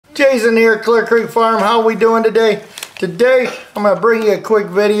Jason here, Clear Creek Farm. How we doing today? Today I'm going to bring you a quick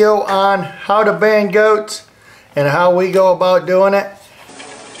video on how to band goats and how we go about doing it.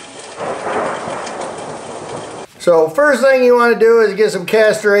 So first thing you want to do is get some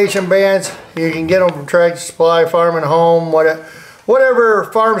castration bands. You can get them from Tractor Supply, Farm and Home, whatever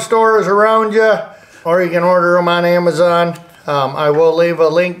farm stores around you, or you can order them on Amazon. I will leave a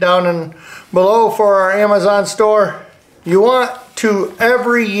link down below for our Amazon store. You want to,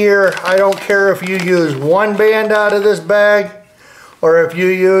 every year, I don't care if you use one band out of this bag or if you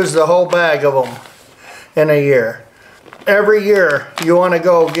use the whole bag of them in a year. Every year you want to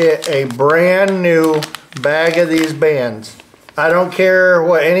go get a brand new bag of these bands. I don't care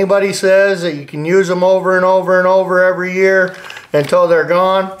what anybody says, that you can use them over and over and over every year until they're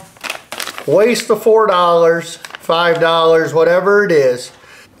gone. Waste the $4, $5, whatever it is.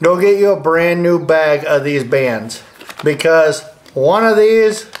 Go get you a brand new bag of these bands, because one of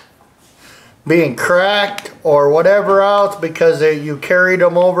these being cracked or whatever else because you carried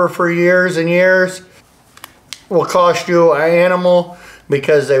them over for years and years will cost you an animal,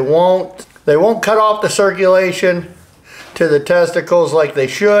 because they won't cut off the circulation to the testicles like they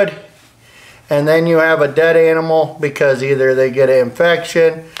should, and then you have a dead animal because either they get an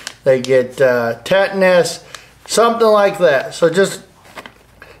infection, they get tetanus, something like that. So just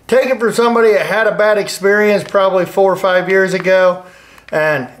take it from somebody that had a bad experience probably 4 or 5 years ago,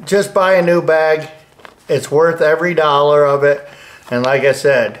 and just buy a new bag. It's worth every dollar of it, and like I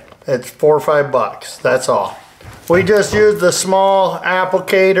said, it's $4 or $5, that's all. We just use the small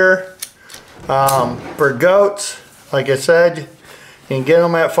applicator for goats. Like I said, you can get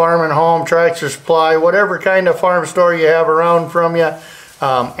them at Farm and Home, Tractor Supply, whatever kind of farm store you have around from you.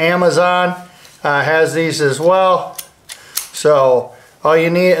 Amazon has these as well. So all you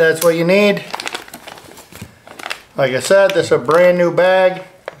need, that's what you need. Like I said, this is a brand new bag.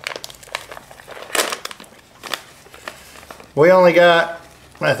 We only got,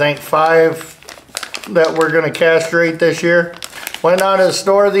 I think, 5 that we're going to castrate this year. Went out to the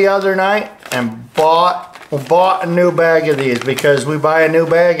store the other night and bought a new bag of these, because we buy a new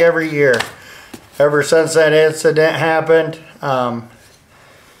bag every year. Ever since that incident happened,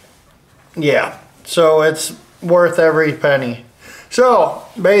 yeah, so it's worth every penny. So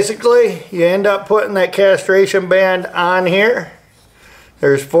basically you end up putting that castration band on here.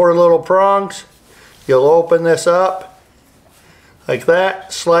 There's 4 little prongs. You'll open this up like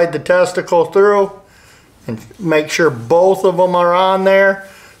that, slide the testicle through and make sure both of them are on there.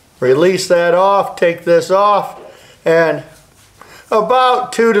 Release that off, take this off, and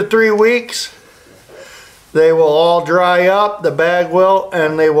about 2 to 3 weeks they will all dry up, the bag will,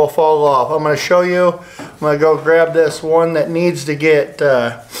 and they will fall off. I'm going to show you. I'm going to go grab this one that needs to get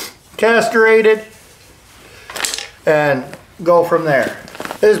castrated and go from there.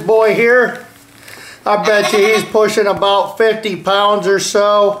 This boy here, I bet you he's pushing about 50 pounds or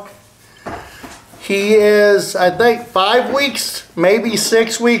so. He is, I think, 5 weeks, maybe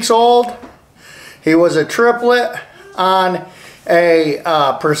 6 weeks old. He was a triplet on a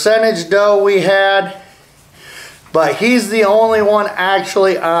percentage doe we had, but he's the only one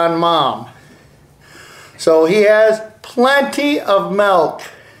actually on mom. So he has plenty of milk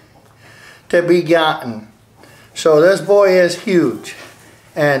to be gotten. So this boy is huge,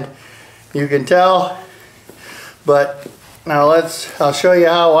 and you can tell. But now I'll show you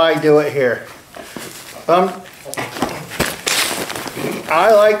how I do it here.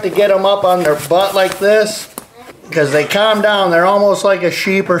 I like to get them up on their butt like this, because they calm down. They're almost like a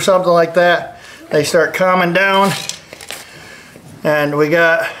sheep or something like that. They start calming down, and we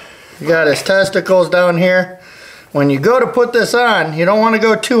got his testicles down here. When you go to put this on, you don't want to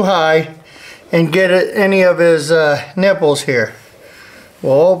go too high and get any of his nipples here.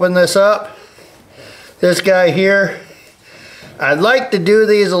 We'll open this up. This guy here, I'd like to do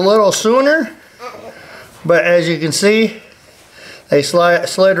these a little sooner, but as you can see, they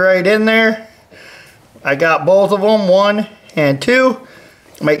slid right in there. I got both of them, 1 and 2.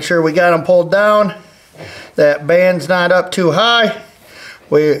 Make sure we got them pulled down. That band's not up too high.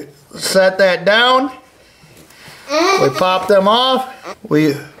 We set that down. We pop them off.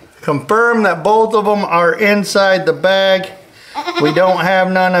 We confirm that both of them are inside the bag. We don't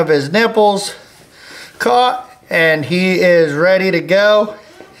have none of his nipples caught, and he is ready to go.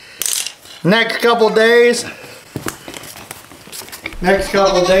 Next couple days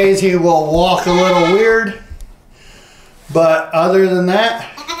he will walk a little weird, but other than that,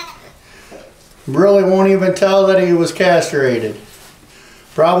 really won't even tell that he was castrated.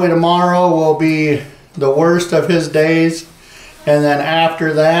 Probably tomorrow will be the worst of his days, and then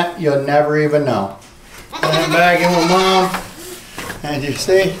after that you'll never even know. Put it back in with mom. And you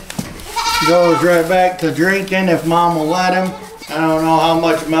see, goes right back to drinking if Mom will let him. I don't know how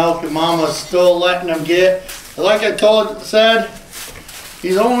much milk Mama's still letting him get. Like I said,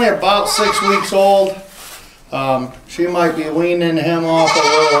 he's only about 6 weeks old. She might be weaning him off a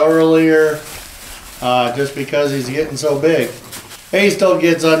little earlier just because he's getting so big. He still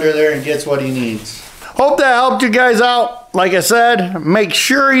gets under there and gets what he needs. Hope that helped you guys out. Like I said, make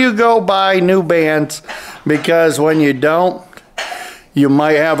sure you go buy new bands, because when you don't, you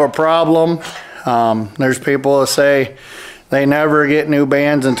might have a problem. There's people that say they never get new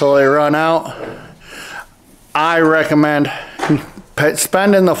bands until they run out. I recommend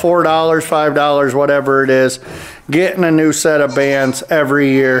spending the $4, $5, whatever it is, getting a new set of bands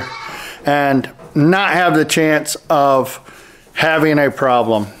every year and not have the chance of having a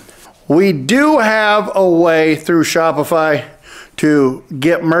problem. We do have a way through Shopify to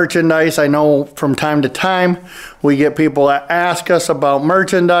get merchandise. I know from time to time we get people that ask us about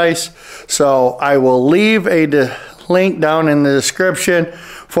merchandise, so I will leave a link down in the description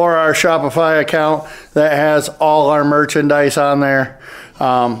for our Shopify account that has all our merchandise on there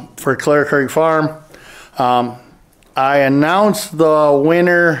for Clear Creek Farm. I announced the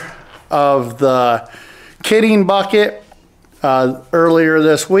winner of the kidding bucket earlier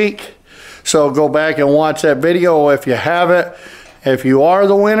this week, so go back and watch that video if you haven't. If you are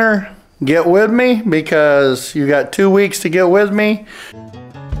the winner, get with me, because you got 2 weeks to get with me.